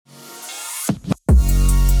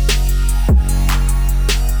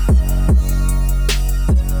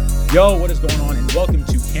Yo, what is going on? And welcome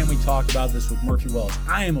to Can We Talk About This with Murphy Wells.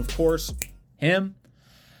 I am, of course, him.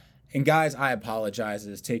 And guys, I apologize.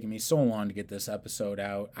 It has taken me so long to get this episode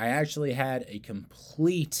out. I actually had a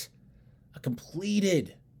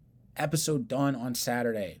completed episode done on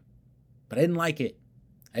Saturday, but I didn't like it.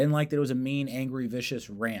 I didn't like that it was a mean, angry, vicious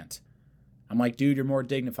rant. I'm like, dude, you're more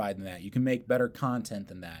dignified than that. You can make better content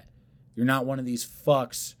than that. You're not one of these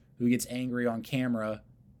fucks who gets angry on camera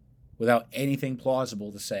without anything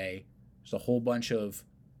plausible to say. There's a whole bunch of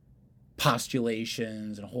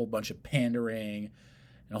postulations and a whole bunch of pandering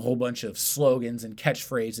and a whole bunch of slogans and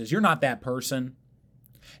catchphrases. You're not that person.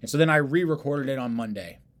 And so then I re-recorded it on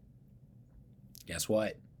Monday. Guess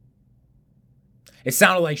what? It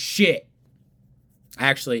sounded like shit.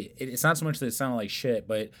 Actually, it's not so much that it sounded like shit,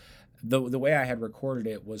 but the way I had recorded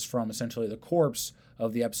it was from essentially the corpse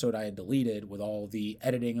of the episode I had deleted with all the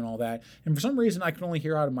editing and all that. And for some reason, I could only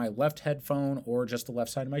hear out of my left headphone or just the left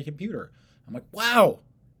side of my computer. I'm like, wow,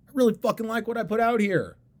 I really fucking like what I put out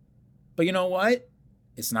here. But you know what?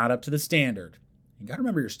 It's not up to the standard. You got to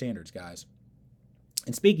remember your standards, guys.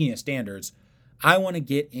 And speaking of standards, I want to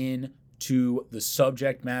get into the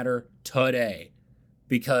subject matter today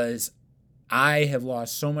because I have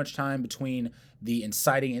lost so much time between the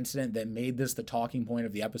inciting incident that made this the talking point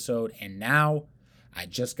of the episode, and now I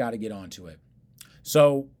just got to get onto it.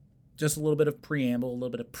 So, just a little bit of preamble, a little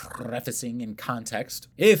bit of prefacing and context.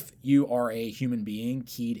 If you are a human being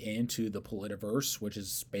keyed into the politiverse, which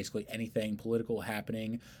is basically anything political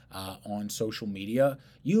happening on social media,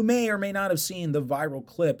 you may or may not have seen the viral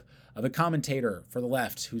clip of a commentator for the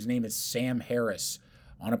left whose name is Sam Harris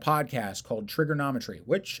on a podcast called Trigonometry,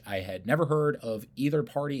 which I had never heard of either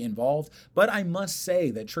party involved, but I must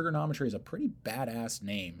say that Trigonometry is a pretty badass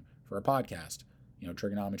name for a podcast. You know,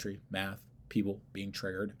 trigonometry, math, people being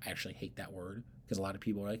triggered. I actually hate that word because a lot of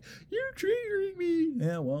people are like, you're triggering me.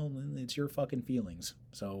 Yeah, well, it's your fucking feelings.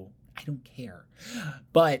 So I don't care.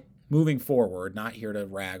 But moving forward, not here to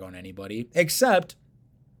rag on anybody, except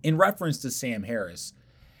in reference to Sam Harris.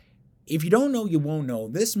 If you don't know, you won't know.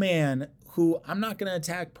 This man, who I'm not going to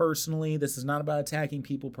attack personally. This is not about attacking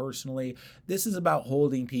people personally. This is about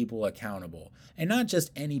holding people accountable. And not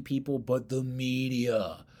just any people, but the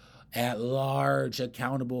media at large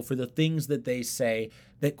accountable for the things that they say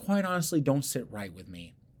that quite honestly don't sit right with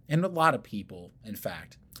me. And a lot of people, in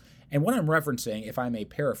fact. And what I'm referencing, if I may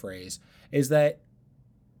paraphrase, is that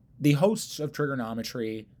the hosts of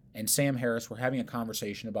Trigonometry and Sam Harris were having a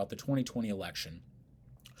conversation about the 2020 election,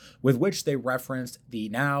 with which they referenced the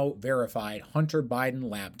now verified Hunter Biden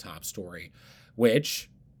laptop story, which,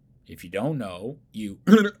 if you don't know, you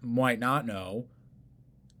might not know,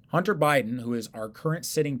 Hunter Biden, who is our current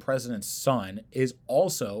sitting president's son, is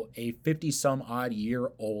also a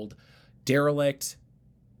 50-some-odd-year-old derelict,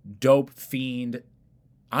 dope fiend.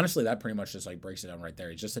 Honestly, that pretty much just like breaks it down right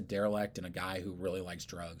there. He's just a derelict and a guy who really likes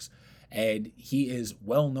drugs. And he is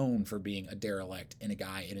well known for being a derelict and a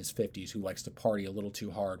guy in his 50s who likes to party a little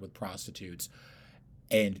too hard with prostitutes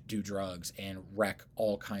and do drugs and wreck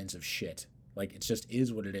all kinds of shit. Like, it just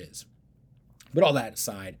is what it is. But all that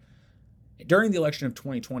aside, during the election of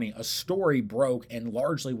 2020, a story broke and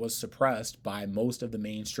largely was suppressed by most of the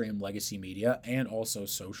mainstream legacy media and also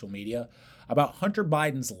social media about Hunter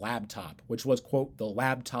Biden's laptop, which was, quote, the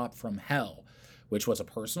laptop from hell, which was a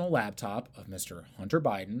personal laptop of Mr. Hunter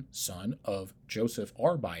Biden, son of Joseph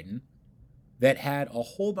R. Biden, that had a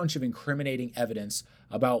whole bunch of incriminating evidence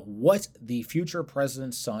about what the future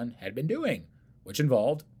president's son had been doing, which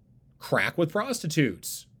involved crack with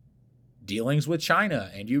prostitutes, dealings with China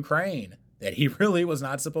and Ukraine that he really was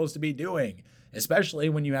not supposed to be doing, especially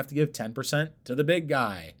when you have to give 10% to the big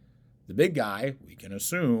guy. The big guy, we can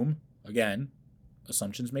assume, again,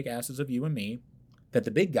 assumptions make asses of you and me, that the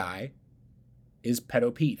big guy is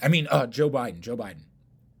Joe Biden.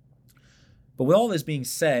 But with all this being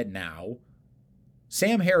said now,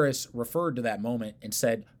 Sam Harris referred to that moment and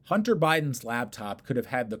said Hunter Biden's laptop could have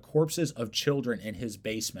had the corpses of children in his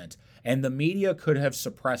basement, and the media could have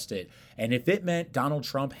suppressed it. And if it meant Donald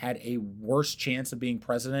Trump had a worse chance of being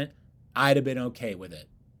president, I'd have been okay with it.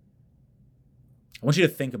 I want you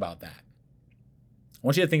to think about that. I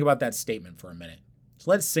want you to think about that statement for a minute. So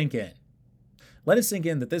let it sink in. Let it sink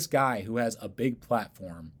in that this guy who has a big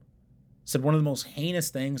platform said one of the most heinous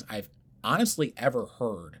things I've honestly ever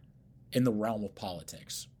heard in the realm of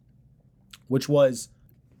politics, which was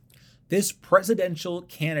this presidential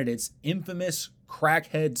candidate's infamous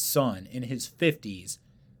crackhead son in his 50s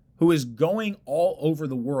who is going all over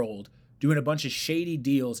the world doing a bunch of shady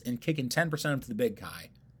deals and kicking 10% up to the big guy.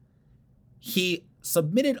 He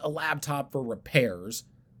submitted a laptop for repairs.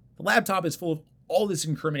 The laptop is full of all this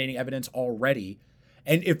incriminating evidence already.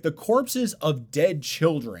 And if the corpses of dead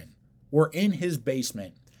children were in his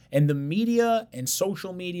basement and the media and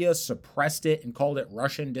social media suppressed it and called it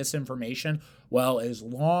Russian disinformation, well, as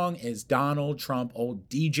long as Donald Trump, old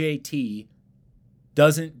DJT,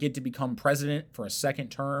 doesn't get to become president for a second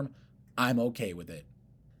term, I'm okay with it.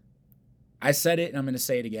 I said it and I'm going to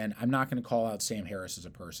say it again. I'm not going to call out Sam Harris as a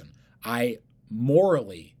person. I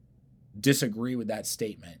morally disagree with that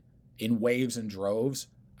statement in waves and droves.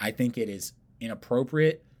 I think it is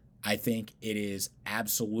inappropriate. I think it is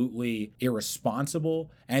absolutely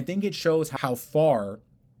irresponsible. And I think it shows how far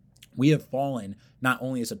we have fallen, not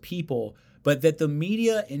only as a people, but that the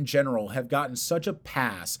media in general have gotten such a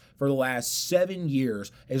pass for the last 7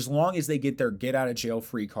 years, as long as they get their get out of jail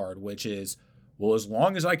free card, which is, well, as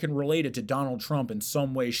long as I can relate it to Donald Trump in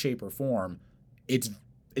some way, shape, or form, it's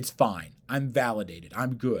fine. I'm validated.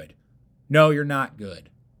 I'm good. No, you're not good.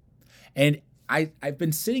 And I've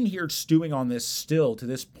been sitting here stewing on this still to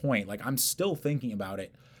this point. Like, I'm still thinking about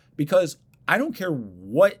it because I don't care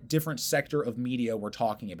what different sector of media we're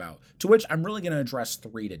talking about, to which I'm really going to address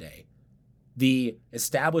 3 today. The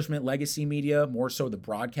establishment legacy media, more so the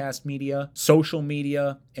broadcast media, social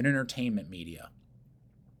media, and entertainment media.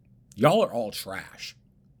 Y'all are all trash.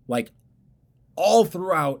 Like, all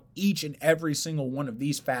throughout each and every single one of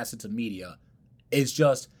these facets of media is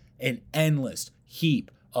just an endless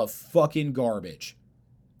heap of fucking garbage.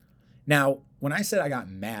 Now, when I said I got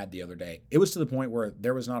mad the other day, it was to the point where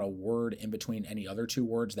there was not a word in between any other 2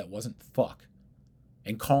 words that wasn't fuck.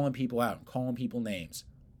 And calling people out and calling people names.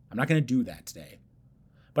 I'm not going to do that today.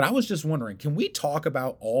 But I was just wondering, can we talk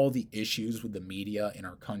about all the issues with the media in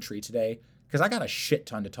our country today? Because I got a shit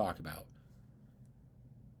ton to talk about.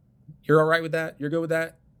 You're all right with that? You're good with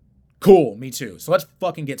that? Cool, me too. So let's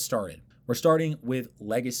fucking get started. We're starting with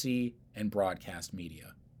legacy and broadcast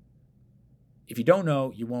media. If you don't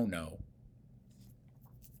know, you won't know.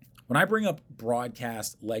 When I bring up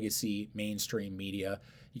broadcast, legacy, mainstream media,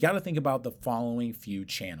 you got to think about the following few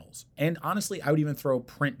channels. And honestly, I would even throw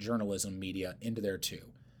print journalism media into there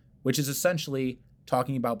too, which is essentially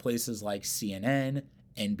talking about places like CNN,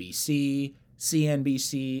 NBC,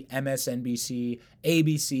 CNBC, MSNBC,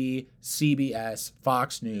 ABC, CBS,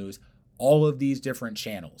 Fox News. All of these different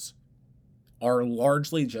channels are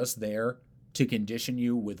largely just there to condition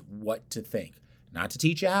you with what to think. Not to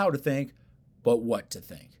teach you how to think, but what to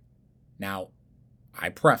think. Now, I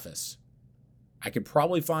preface, I could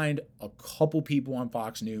probably find a couple people on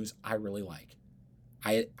Fox News I really like.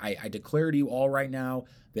 I declare to you all right now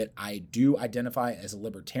that I do identify as a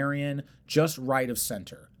libertarian, just right of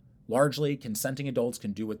center. Largely, consenting adults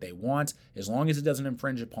can do what they want as long as it doesn't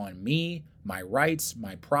infringe upon me, my rights,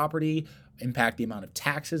 my property, impact the amount of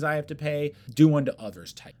taxes I have to pay, do unto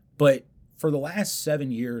others type. But for the last 7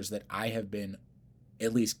 years that I have been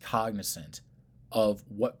at least cognizant of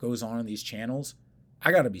what goes on in these channels,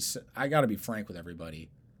 I gotta be frank with everybody.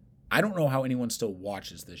 I don't know how anyone still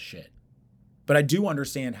watches this shit. But I do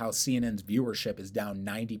understand how CNN's viewership is down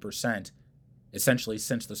 90%, essentially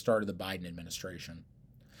since the start of the Biden administration.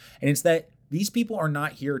 And it's that these people are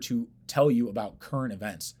not here to tell you about current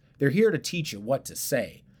events. They're here to teach you what to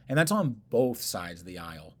say. And that's on both sides of the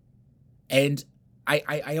aisle. And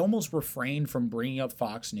I almost refrained from bringing up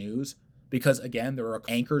Fox News because, again, there are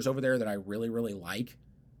anchors over there that I really, really like.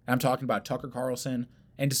 I'm talking about Tucker Carlson,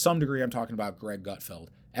 and to some degree, I'm talking about Greg Gutfeld.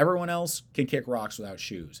 Everyone else can kick rocks without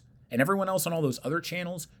shoes. And everyone else on all those other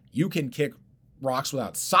channels, you can kick rocks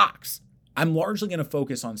without socks. I'm largely going to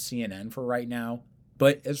focus on CNN for right now.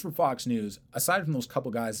 But as for Fox News, aside from those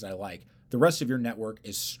couple guys that I like, the rest of your network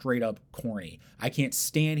is straight up corny. I can't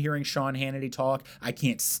stand hearing Sean Hannity talk. I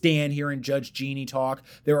can't stand hearing Judge Jeannie talk.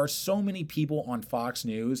 There are so many people on Fox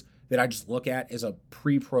News that I just look at as a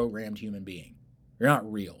pre-programmed human being. You're not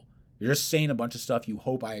real. You're just saying a bunch of stuff you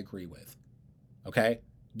hope I agree with. Okay?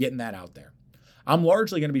 Getting that out there. I'm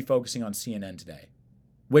largely going to be focusing on CNN today,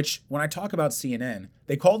 which, when I talk about CNN,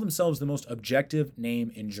 they call themselves the most objective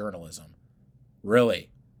name in journalism. Really?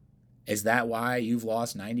 Is that why you've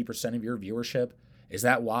lost 90% of your viewership? Is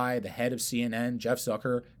that why the head of CNN, Jeff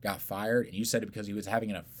Zucker, got fired and you said it because he was having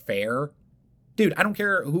an affair? Dude, I don't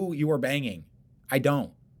care who you are banging. I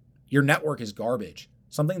don't. Your network is garbage.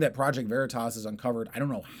 Something that Project Veritas has uncovered I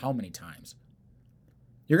don't know how many times.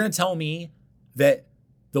 You're going to tell me that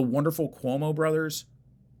the wonderful Cuomo brothers,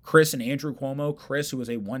 Chris and Andrew Cuomo, Chris, who was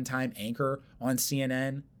a one-time anchor on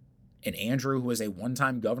CNN, and Andrew, who was a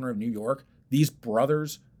one-time governor of New York, these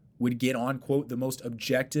brothers would get on, quote, the most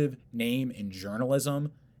objective name in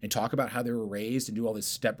journalism and talk about how they were raised and do all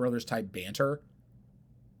this stepbrothers type banter.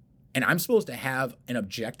 And I'm supposed to have an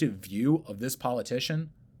objective view of this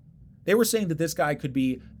politician? They were saying that this guy could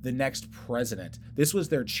be the next president. This was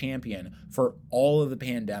their champion for all of the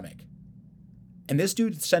pandemic. And this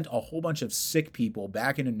dude sent a whole bunch of sick people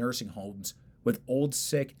back into nursing homes with old,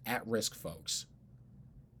 sick, at-risk folks.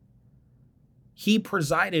 He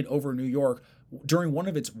presided over New York during one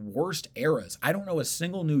of its worst eras. I don't know a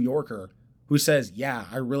single New Yorker who says, yeah,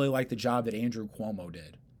 I really like the job that Andrew Cuomo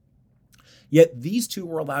did. Yet these two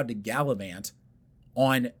were allowed to gallivant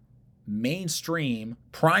on mainstream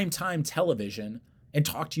primetime television and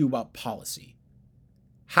talk to you about policy.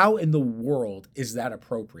 How in the world is that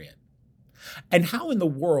appropriate? And how in the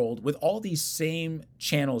world, with all these same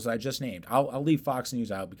channels I just named, I'll leave Fox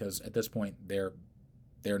News out because at this point they're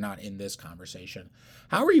not in this conversation.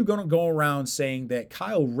 How are you going to go around saying that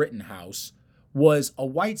Kyle Rittenhouse was a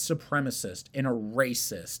white supremacist and a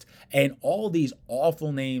racist and all these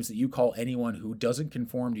awful names that you call anyone who doesn't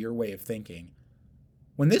conform to your way of thinking,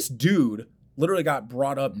 when this dude literally got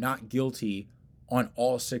brought up not guilty on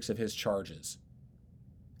all 6 of his charges?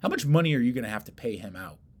 How much money are you going to have to pay him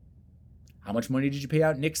out? How much money did you pay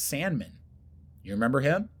out Nick Sandmann? You remember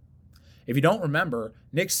him? If you don't remember,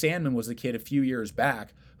 Nick Sandmann was the kid a few years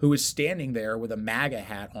back who was standing there with a MAGA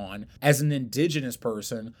hat on as an indigenous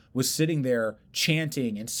person, was sitting there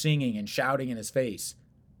chanting and singing and shouting in his face.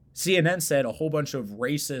 CNN said a whole bunch of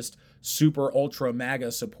racist, super ultra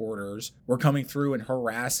MAGA supporters were coming through and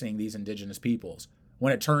harassing these indigenous peoples.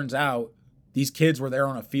 When it turns out these kids were there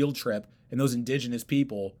on a field trip and those indigenous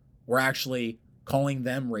people were actually calling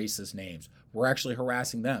them racist names. We're actually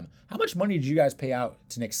harassing them. How much money did you guys pay out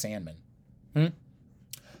to Nick Sandmann?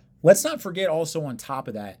 Let's not forget also on top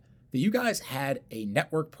of that you guys had a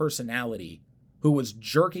network personality who was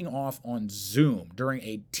jerking off on Zoom during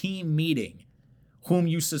a team meeting, whom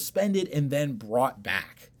you suspended and then brought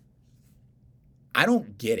back. I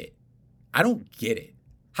don't get it. I don't get it.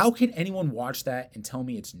 How can anyone watch that and tell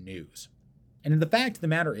me it's news? And the fact of the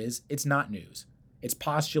matter is, it's not news. It's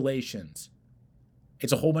postulations.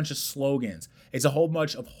 It's a whole bunch of slogans. It's a whole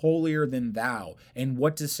bunch of holier than thou and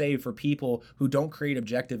what to say for people who don't create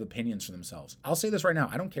objective opinions for themselves. I'll say this right now.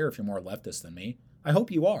 I don't care if you're more leftist than me. I hope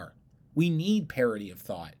you are. We need parity of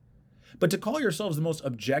thought. But to call yourselves the most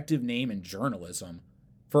objective name in journalism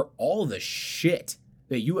for all the shit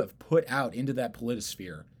that you have put out into that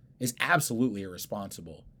politosphere is absolutely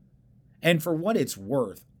irresponsible. And for what it's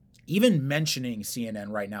worth, even mentioning CNN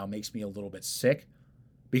right now makes me a little bit sick,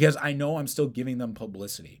 because I know I'm still giving them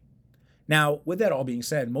publicity. Now, with that all being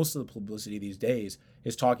said, most of the publicity these days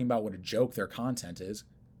is talking about what a joke their content is,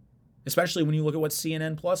 especially when you look at what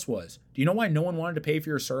CNN Plus was. Do you know why no one wanted to pay for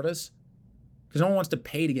your service? Because no one wants to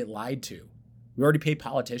pay to get lied to. We already pay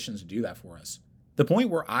politicians to do that for us. The point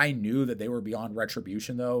where I knew that they were beyond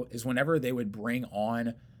retribution, though, is whenever they would bring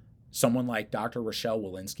on someone like Dr. Rochelle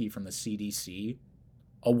Walensky from the CDC,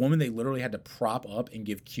 a woman they literally had to prop up and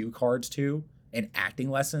give cue cards to and acting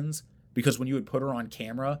lessons, because when you would put her on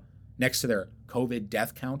camera next to their COVID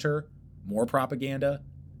death counter, more propaganda,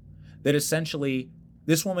 that essentially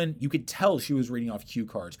this woman, you could tell she was reading off cue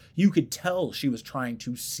cards. You could tell she was trying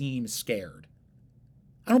to seem scared.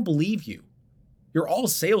 I don't believe you. You're all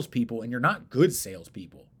salespeople and you're not good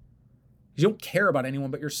salespeople. You don't care about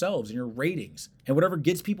anyone but yourselves and your ratings and whatever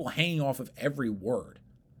gets people hanging off of every word.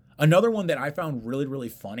 Another one that I found really, really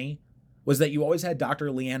funny was that you always had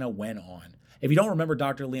Dr. Leanna Wen on. If you don't remember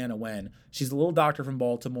Dr. Leanna Wen, she's a little doctor from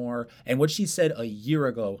Baltimore, and what she said a year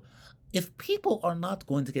ago, if people are not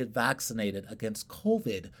going to get vaccinated against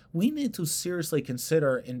COVID, we need to seriously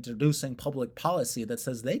consider introducing public policy that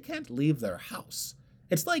says they can't leave their house.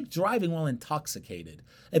 It's like driving while intoxicated.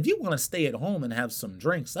 If you want to stay at home and have some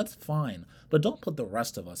drinks, that's fine, but don't put the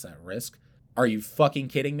rest of us at risk. Are you fucking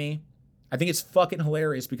kidding me? I think it's fucking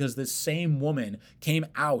hilarious because this same woman came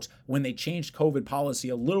out when they changed COVID policy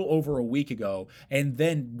a little over a week ago and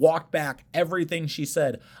then walked back everything she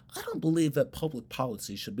said. I don't believe that public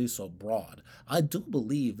policy should be so broad. I do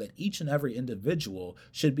believe that each and every individual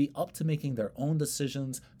should be up to making their own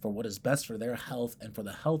decisions for what is best for their health and for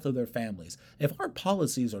the health of their families. If our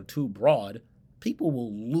policies are too broad, people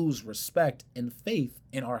will lose respect and faith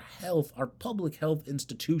in our health, our public health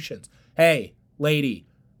institutions. Hey, lady,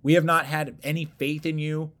 we have not had any faith in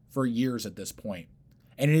you for years at this point.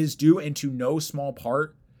 And it is due into no small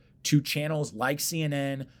part to channels like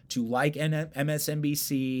CNN, to like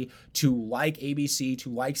MSNBC, to like ABC, to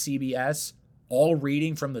like CBS, all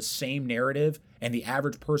reading from the same narrative and the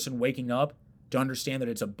average person waking up to understand that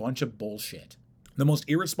it's a bunch of bullshit. The most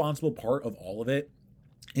irresponsible part of all of it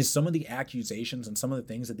is some of the accusations and some of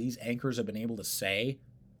the things that these anchors have been able to say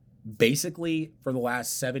basically for the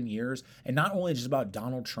last 7 years, and not only just about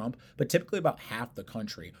Donald Trump, but typically about half the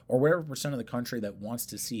country, or whatever percent of the country that wants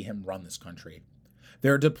to see him run this country.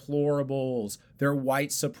 They're deplorables, they're white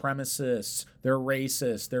supremacists, they're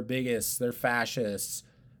racists, they're bigots, they're fascists,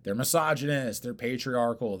 they're misogynists, they're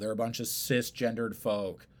patriarchal, they're a bunch of cisgendered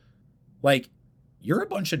folk. Like, you're a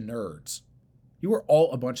bunch of nerds. You are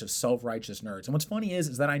all a bunch of self-righteous nerds. And what's funny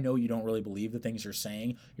is that I know you don't really believe the things you're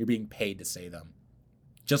saying. You're being paid to say them.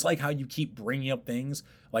 Just like how you keep bringing up things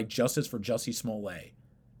like justice for Jussie Smollett,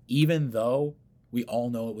 even though we all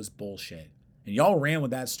know it was bullshit. And y'all ran with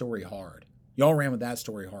that story hard. Y'all ran with that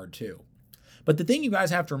story hard too. But the thing you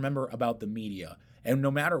guys have to remember about the media, and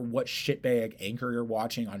no matter what shitbag anchor you're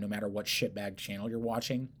watching, on no matter what shitbag channel you're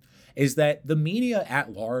watching, is that the media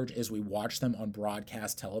at large, as we watch them on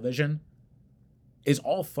broadcast television, is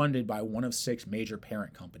all funded by one of 6 major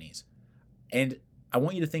parent companies. And I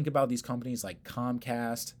want you to think about these companies like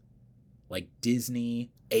Comcast, like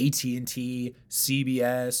Disney, AT&T,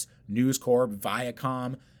 CBS, News Corp,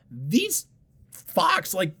 Viacom. These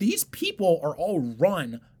Fox, like these people are all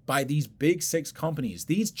run by these big 6 companies.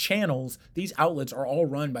 These channels, these outlets are all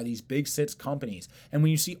run by these big 6 companies. And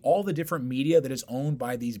when you see all the different media that is owned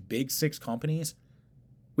by these big 6 companies,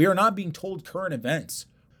 we are not being told current events.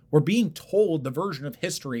 We're being told the version of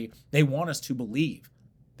history they want us to believe.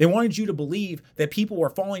 They wanted you to believe that people were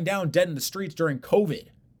falling down dead in the streets during COVID.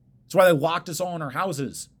 That's why they locked us all in our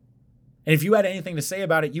houses. And if you had anything to say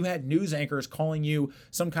about it, you had news anchors calling you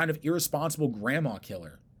some kind of irresponsible grandma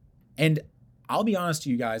killer. And I'll be honest to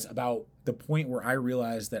you guys about the point where I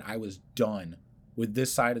realized that I was done with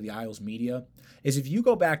this side of the aisle's media is if you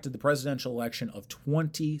go back to the presidential election of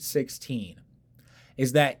 2016,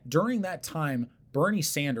 is that during that time, Bernie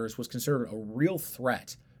Sanders was considered a real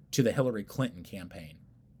threat to the Hillary Clinton campaign.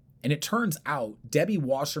 And it turns out Debbie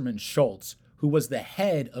Wasserman Schultz, who was the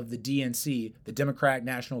head of the DNC, the Democratic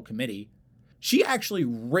National Committee, she actually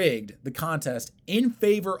rigged the contest in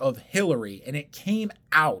favor of Hillary, and it came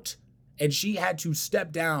out, and she had to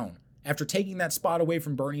step down after taking that spot away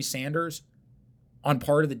from Bernie Sanders on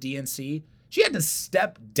part of the DNC. She had to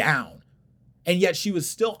step down, and yet she was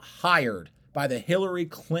still hired by the Hillary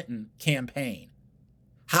Clinton campaign.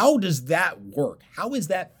 How does that work? How is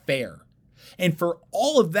that fair? And for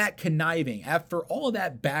all of that conniving, after all of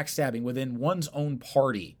that backstabbing within one's own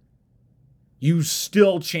party, you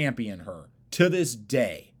still champion her to this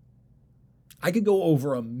day. I could go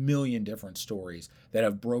over a million different stories that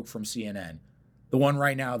have broke from CNN. The one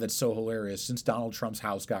right now that's so hilarious, since Donald Trump's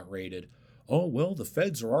house got raided. Oh, well, the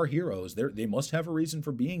feds are our heroes. They must have a reason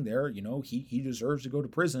for being there. You know, he deserves to go to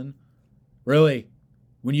prison. Really?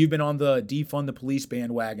 When you've been on the defund the police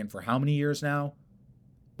bandwagon for how many years now?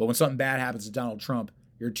 But when something bad happens to Donald Trump,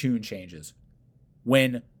 your tune changes.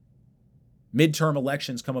 When midterm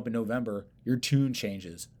elections come up in November, your tune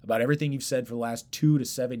changes about everything you've said for the last 2 to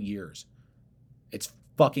 7 years. It's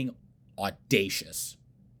fucking audacious.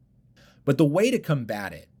 But the way to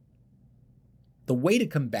combat it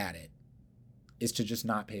is to just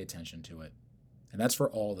not pay attention to it. And that's for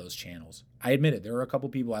all those channels. I admit it, there are a couple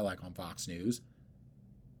people I like on Fox News,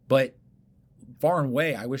 but far and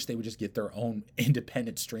away, I wish they would just get their own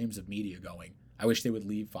independent streams of media going. I wish they would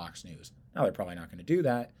leave Fox News. Now, they're probably not going to do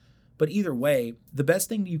that. But either way, the best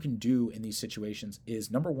thing you can do in these situations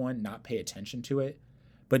is, number one, not pay attention to it.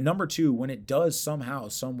 But number two, when it does somehow,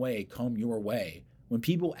 some way come your way, when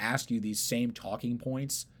people ask you these same talking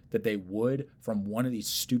points that they would from one of these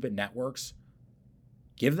stupid networks,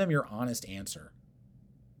 give them your honest answer.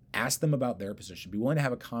 Ask them about their position. Be willing to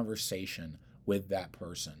have a conversation with that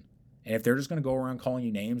person. And if they're just going to go around calling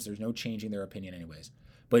you names, there's no changing their opinion anyways.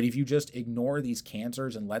 But if you just ignore these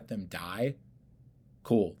cancers and let them die,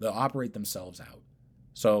 cool. They'll operate themselves out.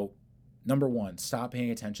 So, number one, stop paying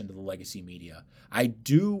attention to the legacy media. I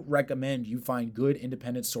do recommend you find good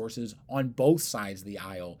independent sources on both sides of the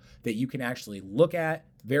aisle that you can actually look at,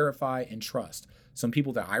 verify, and trust. Some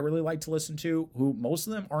people that I really like to listen to, who most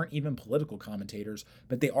of them aren't even political commentators,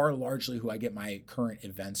 but they are largely who I get my current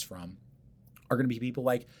events from, are going to be people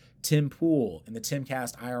like Tim Pool and the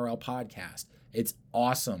Timcast IRL podcast. It's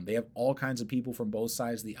awesome. They have all kinds of people from both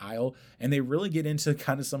sides of the aisle, and they really get into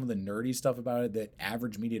kind of some of the nerdy stuff about it that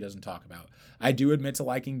average media doesn't talk about. I do admit to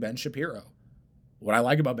liking Ben Shapiro. What I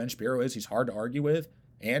like about Ben Shapiro is he's hard to argue with,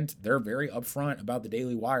 and they're very upfront about the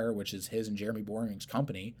Daily Wire, which is his and Jeremy Boring's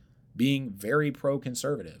company, being very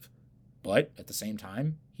pro-conservative. But at the same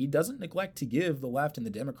time, he doesn't neglect to give the left and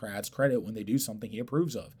the Democrats credit when they do something he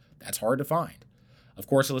approves of. That's hard to find. Of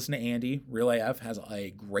course, I listen to Andy. Real AF has a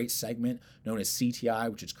great segment known as CTI,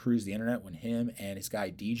 which is Cruise the Internet, when him and his guy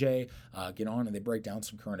DJ get on and they break down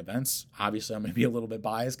some current events. Obviously, I'm going to be a little bit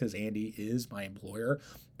biased because Andy is my employer,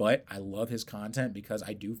 but I love his content because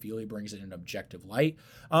I do feel he brings it in an objective light.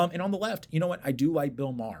 And on the left, you know what? I do like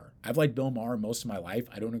Bill Maher. I've liked Bill Maher most of my life.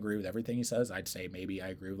 I don't agree with everything he says. I'd say maybe I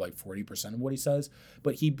agree with like 40% of what he says,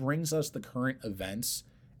 but he brings us the current events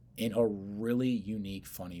in a really unique,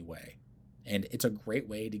 funny way. And it's a great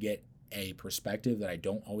way to get a perspective that I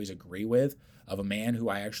don't always agree with of a man who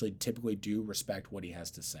I actually typically do respect what he has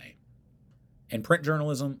to say. And print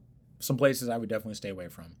journalism, some places I would definitely stay away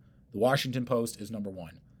from. The Washington Post is number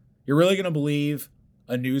one. You're really going to believe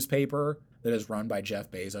a newspaper that is run by Jeff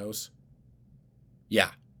Bezos? Yeah.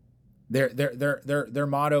 Their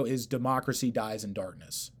motto is democracy dies in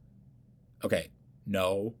darkness. Okay,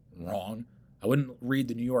 no, wrong. I wouldn't read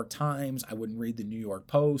the New York Times. I wouldn't read the New York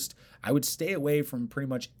Post. I would stay away from pretty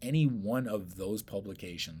much any one of those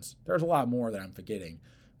publications. There's a lot more that I'm forgetting,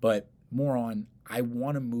 but more on, I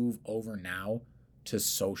want to move over now to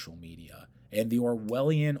social media and the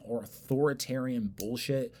Orwellian or authoritarian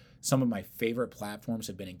bullshit some of my favorite platforms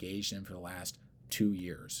have been engaged in for the last 2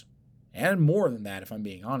 years. And more than that, if I'm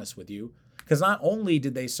being honest with you, because not only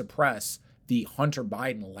did they suppress the Hunter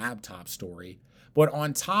Biden laptop story, but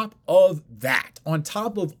on top of that, on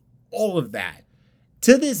top of all of that,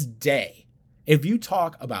 to this day, if you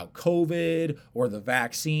talk about COVID or the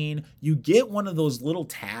vaccine, you get one of those little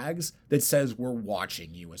tags that says we're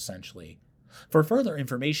watching you, essentially. For further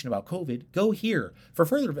information about COVID, go here. For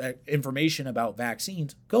further information about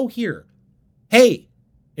vaccines, go here. Hey,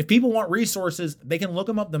 if people want resources, they can look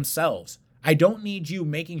them up themselves. I don't need you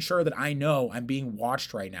making sure that I know I'm being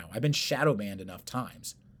watched right now. I've been shadow banned enough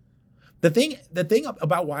times. The thing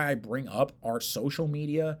about why I bring up our social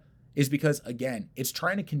media is because, again, it's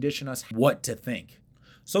trying to condition us what to think.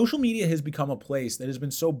 Social media has become a place that has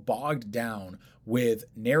been so bogged down with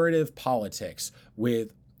narrative politics,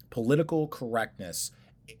 with political correctness.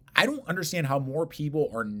 I don't understand how more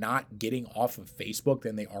people are not getting off of Facebook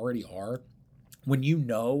than they already are. When you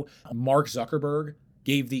know Mark Zuckerberg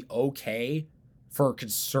gave the okay for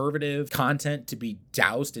conservative content to be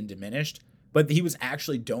doused and diminished, but he was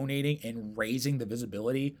actually donating and raising the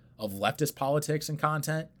visibility of leftist politics and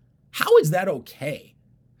content. How is that okay?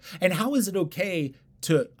 And how is it okay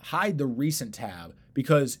to hide the recent tab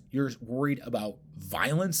because you're worried about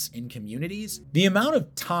violence in communities? The amount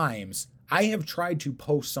of times I have tried to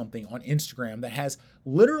post something on Instagram that has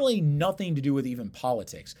literally nothing to do with even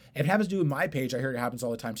politics. If it happens to do with my page, I hear it happens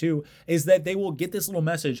all the time too, is that they will get this little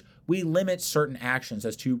message, we limit certain actions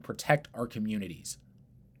as to protect our communities.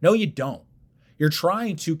 No, you don't. You're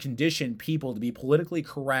trying to condition people to be politically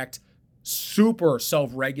correct, super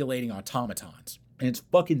self-regulating automatons. And it's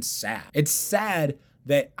fucking sad. It's sad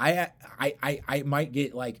that I might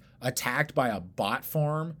get like attacked by a bot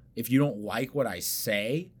farm if you don't like what I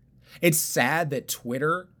say. It's sad that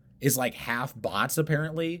Twitter is like half bots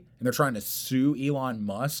apparently, and they're trying to sue Elon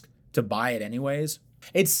Musk to buy it anyways.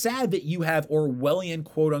 It's sad that you have Orwellian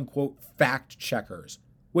quote unquote fact checkers,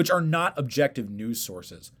 which are not objective news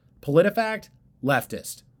sources. PolitiFact,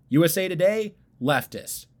 leftist. USA Today,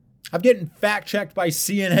 leftist. I've gotten fact checked by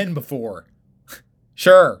CNN before.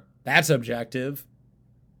 Sure, that's objective.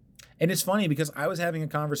 And it's funny because I was having a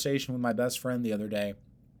conversation with my best friend the other day,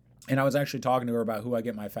 and I was actually talking to her about who I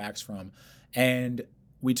get my facts from. And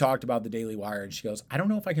we talked about the Daily Wire, and she goes, I don't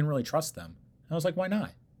know if I can really trust them. And I was like, why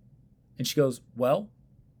not? And she goes, well,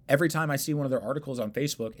 every time I see one of their articles on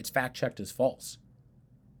Facebook, it's fact checked as false.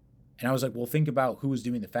 And I was like, well, think about who was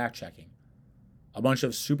doing the fact checking. A bunch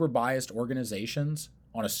of super biased organizations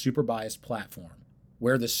on a super biased platform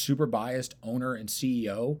where the super biased owner and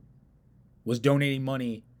CEO was donating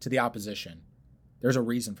money to the opposition. There's a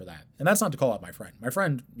reason for that. And that's not to call out my friend. My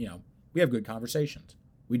friend, we have good conversations.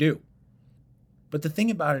 We do. But the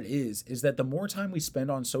thing about it is that the more time we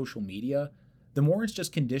spend on social media, the more it's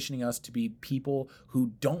just conditioning us to be people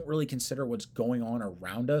who don't really consider what's going on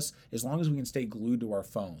around us as long as we can stay glued to our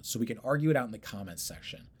phones so we can argue it out in the comments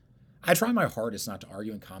section. I try my hardest not to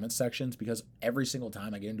argue in comment sections because every single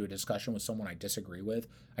time I get into a discussion with someone I disagree with,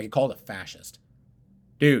 I get called a fascist.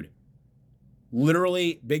 Dude,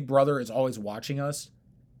 literally, Big Brother is always watching us,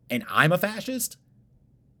 and I'm a fascist?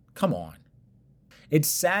 Come on. It's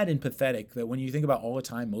sad and pathetic that when you think about all the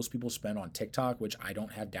time most people spend on TikTok, which I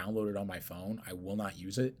don't have downloaded on my phone, I will not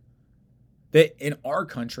use it, that in our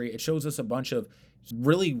country, it shows us a bunch of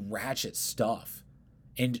really ratchet stuff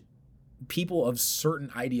and people of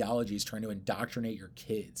certain ideologies trying to indoctrinate your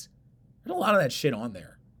kids. There's a lot of that shit on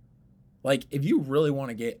there. Like, if you really want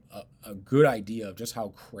to get a good idea of just how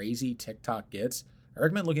crazy TikTok gets, I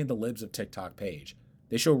recommend looking at the Libs of TikTok page.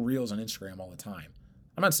 They show reels on Instagram all the time.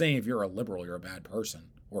 I'm not saying if you're a liberal, you're a bad person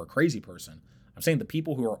or a crazy person. I'm saying the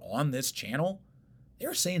people who are on this channel,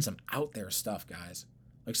 they're saying some out there stuff, guys.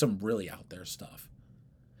 Like some really out there stuff.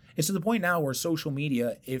 It's to the point now where social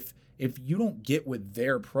media, if you don't get with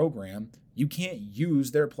their program, you can't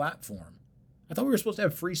use their platform. I thought we were supposed to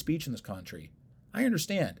have free speech in this country. I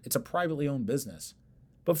understand. It's a privately owned business.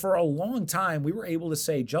 But for a long time, we were able to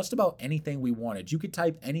say just about anything we wanted. You could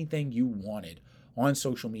type anything you wanted on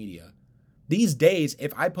social media. These days,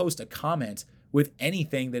 if I post a comment with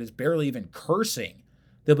anything that is barely even cursing,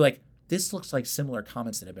 they'll be like, this looks like similar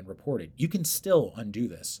comments that have been reported. You can still undo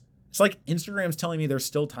this. It's like Instagram's telling me there's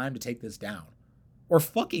still time to take this down. Or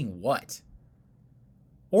fucking what?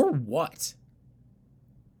 Or what?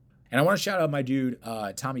 And I want to shout out my dude,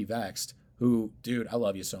 Tommy Vexed, who, dude, I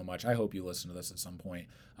love you so much. I hope you listen to this at some point.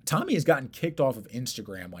 Tommy has gotten kicked off of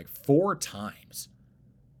Instagram like 4 times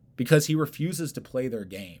because he refuses to play their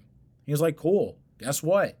game. He was like, cool, guess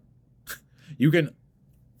what? You can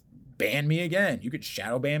ban me again. You could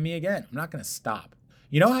shadow ban me again. I'm not going to stop.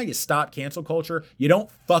 You know how you stop cancel culture? You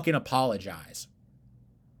don't fucking apologize.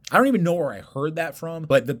 I don't even know where I heard that from,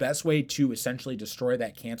 but the best way to essentially destroy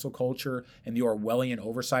that cancel culture and the Orwellian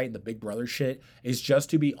oversight and the Big Brother shit is just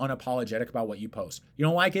to be unapologetic about what you post. You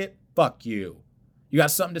don't like it? Fuck you. You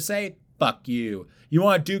got something to say? Fuck you. You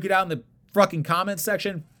want to duke it out in the fucking comments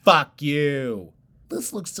section? Fuck you.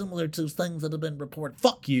 This looks similar to things that have been reported.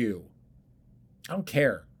 Fuck you. I don't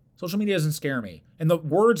care. Social media doesn't scare me. In the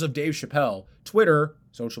words of Dave Chappelle, Twitter,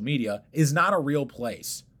 social media, is not a real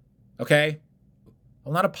place. Okay? I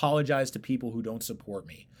will not apologize to people who don't support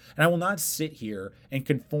me. And I will not sit here and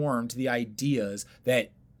conform to the ideas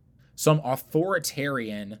that some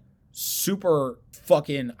authoritarian, super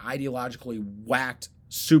fucking ideologically whacked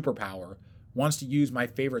superpower wants to use my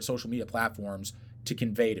favorite social media platforms to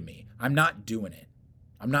convey to me. I'm not doing it.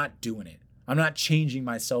 I'm not doing it. I'm not changing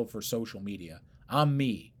myself for social media. I'm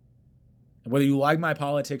me. And whether you like my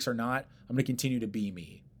politics or not, I'm going to continue to be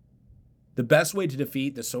me. The best way to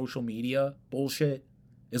defeat the social media bullshit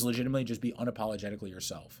is legitimately just be unapologetically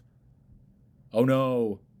yourself. Oh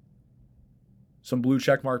no. Some blue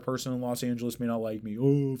checkmark person in Los Angeles may not like me.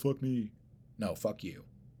 Oh, fuck me. No, fuck you.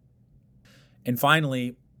 And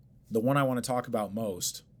finally, the one I want to talk about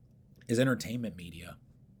most is entertainment media.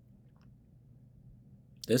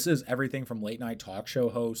 This is everything from late night talk show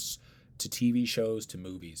hosts to TV shows to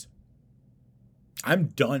movies. I'm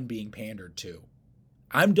done being pandered to.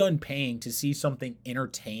 I'm done paying to see something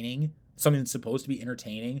entertaining, something that's supposed to be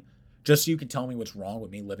entertaining, just so you can tell me what's wrong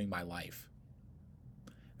with me living my life.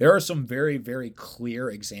 There are some very, very clear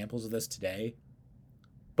examples of this today,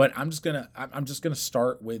 but I'm just gonna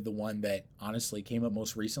start with the one that honestly came up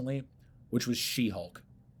most recently, which was She-Hulk.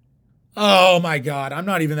 Oh my God, I'm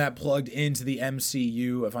not even that plugged into the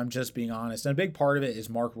MCU, if I'm just being honest. And a big part of it is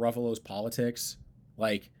Mark Ruffalo's politics.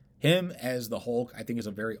 Like, him as the Hulk, I think, is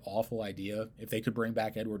a very awful idea. If they could bring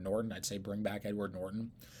back Edward Norton, I'd say bring back Edward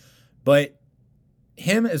Norton. But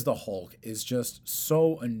him as the Hulk is just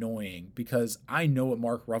so annoying because I know what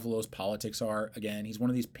Mark Ruffalo's politics are. Again, he's one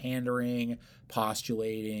of these pandering,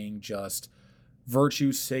 postulating, just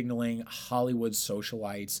virtue signaling Hollywood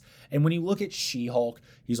socialites. And when you look at She-Hulk,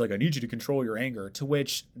 he's like, I need you to control your anger. To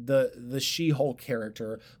which the She-Hulk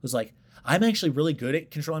character was like, I'm actually really good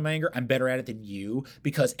at controlling my anger. I'm better at it than you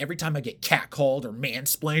because every time I get catcalled or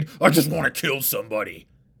mansplained, I just want to kill somebody.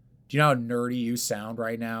 Do you know how nerdy you sound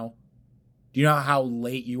right now? Do you know how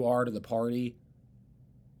late you are to the party?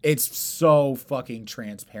 It's so fucking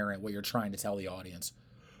transparent what you're trying to tell the audience.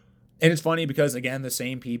 And it's funny because, again, the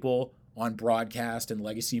same people on broadcast and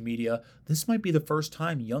legacy media, this might be the first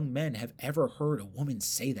time young men have ever heard a woman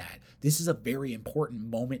say that. This is a very important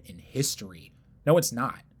moment in history. No, it's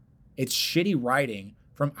not. It's shitty writing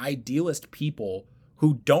from idealist people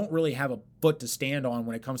who don't really have a foot to stand on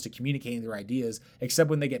when it comes to communicating their ideas, except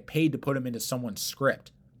when they get paid to put them into someone's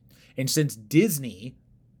script. And since Disney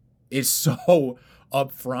is so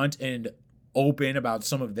upfront and open about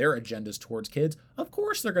some of their agendas towards kids, of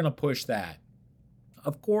course they're going to push that.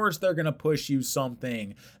 Of course they're going to push you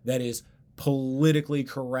something that is politically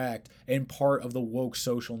correct and part of the woke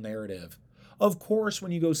social narrative. Of course,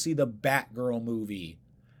 when you go see the Batgirl movie,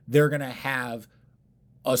 they're going to have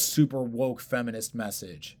a super woke feminist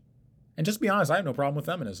message. And just to be honest, I have no problem with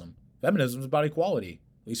feminism. Feminism is about equality.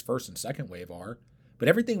 At least first and second wave are. But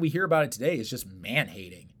everything we hear about it today is just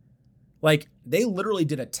man-hating. Like, they literally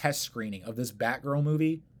did a test screening of this Batgirl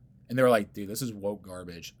movie, and they were like, dude, this is woke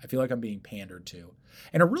garbage. I feel like I'm being pandered to.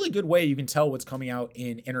 And a really good way you can tell what's coming out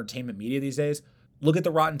in entertainment media these days, look at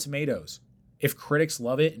the Rotten Tomatoes. If critics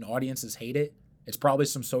love it and audiences hate it, It's probably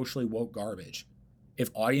some socially woke garbage. If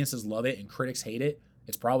audiences love it and critics hate it,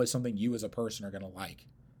 it's probably something you as a person are going to like.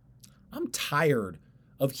 I'm tired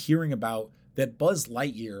of hearing about that Buzz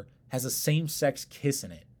Lightyear has a same-sex kiss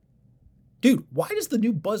in it. Dude, why does the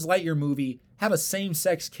new Buzz Lightyear movie have a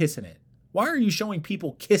same-sex kiss in it? Why are you showing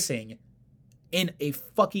people kissing in a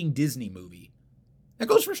fucking Disney movie? That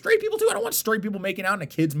goes for straight people too. I don't want straight people making out in a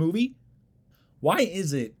kid's movie. Why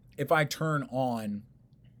is it if I turn on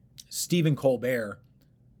Stephen Colbert,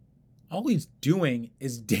 all he's doing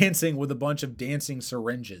is dancing with a bunch of dancing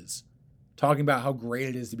syringes, talking about how great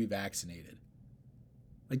it is to be vaccinated?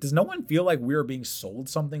 Like, does no one feel like we're being sold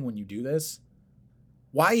something when you do this?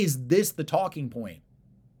 Why is this the talking point?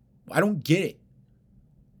 I don't get it.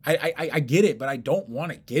 I get it, but I don't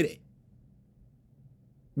want to get it.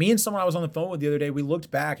 Me and someone I was on the phone with the other day, we looked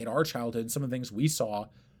back at our childhood and some of the things we saw,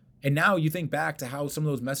 and now you think back to how some of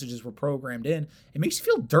those messages were programmed in. It makes you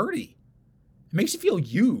feel dirty. It makes you feel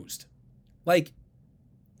used. Like,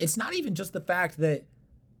 it's not even just the fact that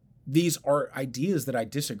these are ideas that I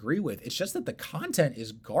disagree with. It's just that the content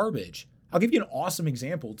is garbage. I'll give you an awesome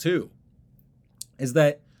example too, is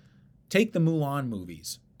that take the Mulan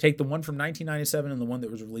movies. Take the one from 1997 and the one that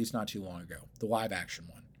was released not too long ago, the live action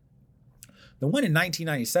one. The one in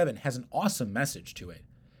 1997 has an awesome message to it.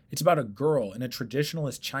 It's about a girl in a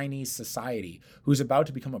traditionalist Chinese society who's about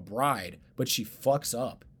to become a bride, but she fucks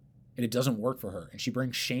up and it doesn't work for her. And she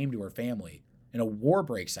brings shame to her family and a war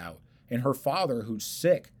breaks out. And her father, who's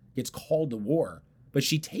sick, gets called to war, but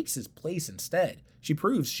she takes his place instead. She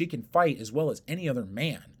proves she can fight as well as any other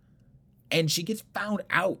man. And she gets found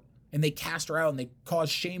out and they cast her out and they cause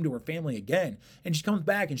shame to her family again. And she comes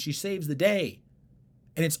back and she saves the day.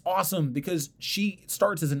 And it's awesome because she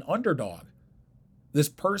starts as an underdog. This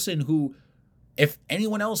person who, if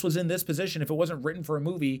anyone else was in this position, if it wasn't written for a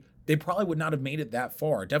movie, they probably would not have made it that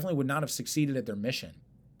far. Definitely would not have succeeded at their mission.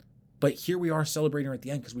 But here we are celebrating her at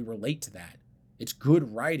the end because we relate to that. It's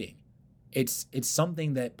good writing. It's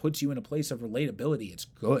something that puts you in a place of relatability. It's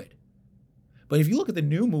good. But if you look at the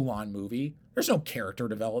new Mulan movie, there's no character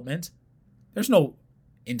development. There's no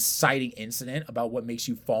inciting incident about what makes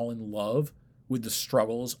you fall in love with the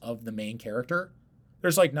struggles of the main character.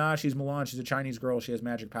 There's like, nah, she's Mulan. She's a Chinese girl. She has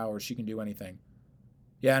magic powers. She can do anything.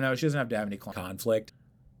 Yeah, no, she doesn't have to have any conflict.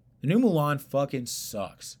 The new Mulan fucking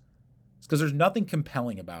sucks. It's because there's nothing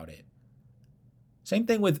compelling about it. Same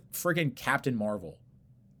thing with freaking Captain Marvel.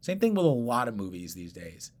 Same thing with a lot of movies these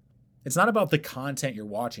days. It's not about the content you're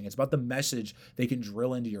watching. It's about the message they can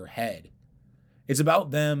drill into your head. It's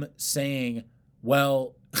about them saying,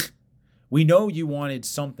 well, we know you wanted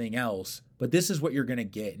something else, but this is what you're going to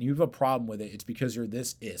get. And you have a problem with it. It's because you're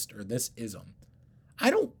this ist or this ism. I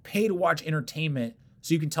don't pay to watch entertainment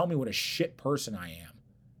so you can tell me what a shit person I am.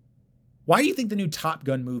 Why do you think the new Top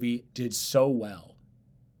Gun movie did so well?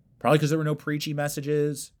 Probably because there were no preachy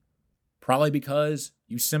messages. Probably because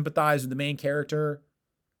you sympathize with the main character.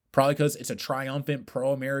 Probably because it's a triumphant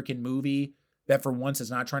pro-American movie that for once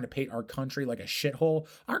is not trying to paint our country like a shithole.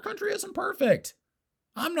 Our country isn't perfect.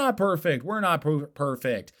 I'm not perfect. We're not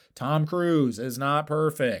perfect. Tom Cruise is not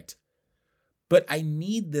perfect. But I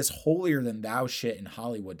need this holier than thou shit in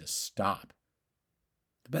Hollywood to stop.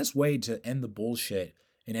 The best way to end the bullshit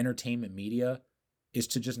in entertainment media is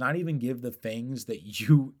to just not even give the things that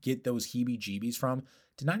you get those heebie-jeebies from,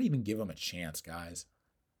 to not even give them a chance, guys.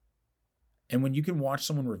 And when you can watch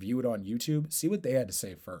someone review it on YouTube, see what they had to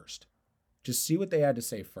say first. Just see what they had to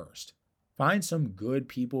say first. Find some good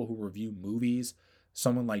people who review movies,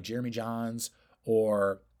 someone like Jeremy Johns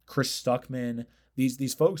or Chris Stuckman,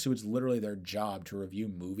 these folks who it's literally their job to review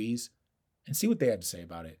movies, and see what they had to say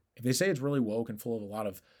about it. If they say it's really woke and full of a lot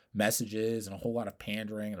of messages and a whole lot of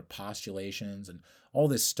pandering and postulations and all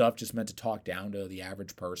this stuff just meant to talk down to the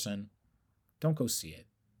average person, don't go see it.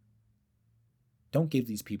 Don't give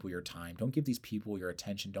these people your time. Don't give these people your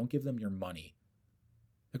attention. Don't give them your money.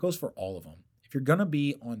 That goes for all of them. If you're going to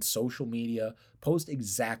be on social media, post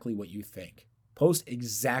exactly what you think. Post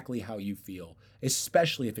exactly how you feel,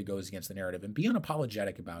 especially if it goes against the narrative, and be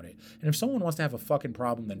unapologetic about it. And if someone wants to have a fucking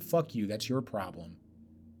problem, then fuck you. That's your problem.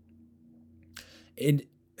 And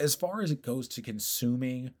as far as it goes to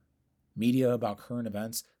consuming media about current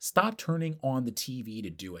events, stop turning on the TV to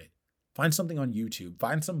do it. Find something on YouTube,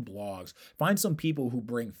 find some blogs, find some people who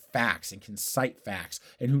bring facts and can cite facts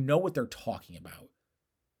and who know what they're talking about.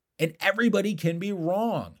 And everybody can be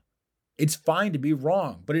wrong. It's fine to be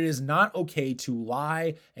wrong, but it is not okay to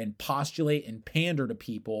lie and postulate and pander to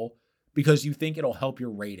people because you think it'll help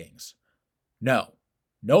your ratings. No,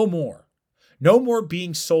 no more. No more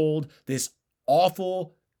being sold this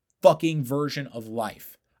awful fucking version of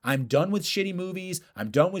life. I'm done with shitty movies. I'm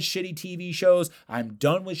done with shitty TV shows. I'm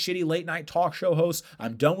done with shitty late night talk show hosts.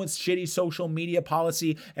 I'm done with shitty social media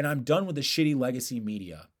policy. And I'm done with the shitty legacy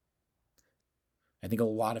media. I think a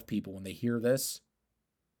lot of people, when they hear this,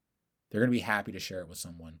 they're going to be happy to share it with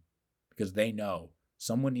someone because they know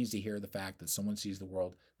someone needs to hear the fact that someone sees the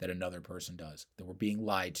world that another person does, that we're being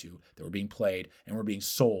lied to, that we're being played, and we're being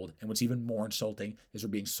sold. And what's even more insulting is we're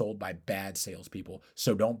being sold by bad salespeople.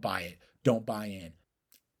 So don't buy it. Don't buy in.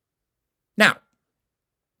 Now,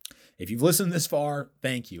 if you've listened this far,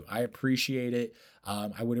 thank you. I appreciate it.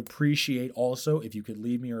 I would appreciate also if you could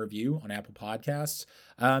leave me a review on Apple Podcasts.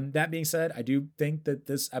 That being said, I do think that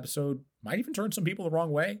this episode might even turn some people the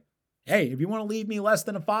wrong way. Hey, if you want to leave me less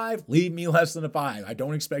than a 5, leave me less than a 5. I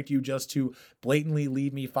don't expect you just to blatantly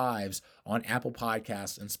leave me 5s on Apple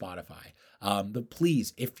Podcasts and Spotify. But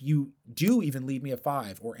please, if you do even leave me a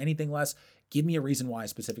 5 or anything less, give me a reason why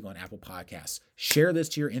specifically on Apple Podcasts. Share this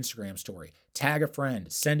to your Instagram story. Tag a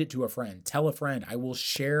friend. Send it to a friend. Tell a friend. I will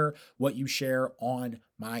share what you share on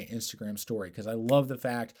my Instagram story because I love the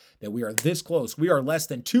fact that we are this close. We are less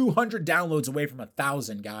than 200 downloads away from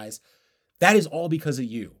 1,000, guys. That is all because of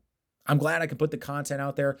you. I'm glad I can put the content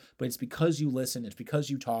out there, but it's because you listen, it's because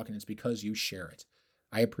you talk, and it's because you share it.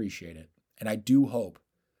 I appreciate it. And I do hope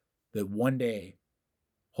that one day,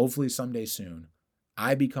 hopefully someday soon,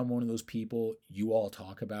 I become one of those people you all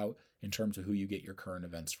talk about in terms of who you get your current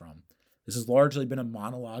events from. This has largely been a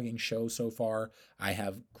monologuing show so far. I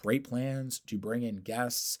have great plans to bring in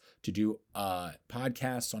guests, to do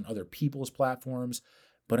podcasts on other people's platforms.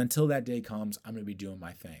 But until that day comes, I'm going to be doing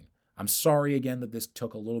my thing. I'm sorry again that this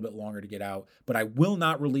took a little bit longer to get out, but I will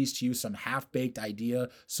not release to you some half-baked idea,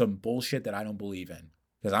 some bullshit that I don't believe in.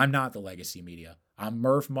 Because I'm not the legacy media. I'm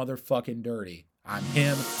Murph motherfucking Dirty. I'm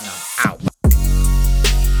him, and I'm out.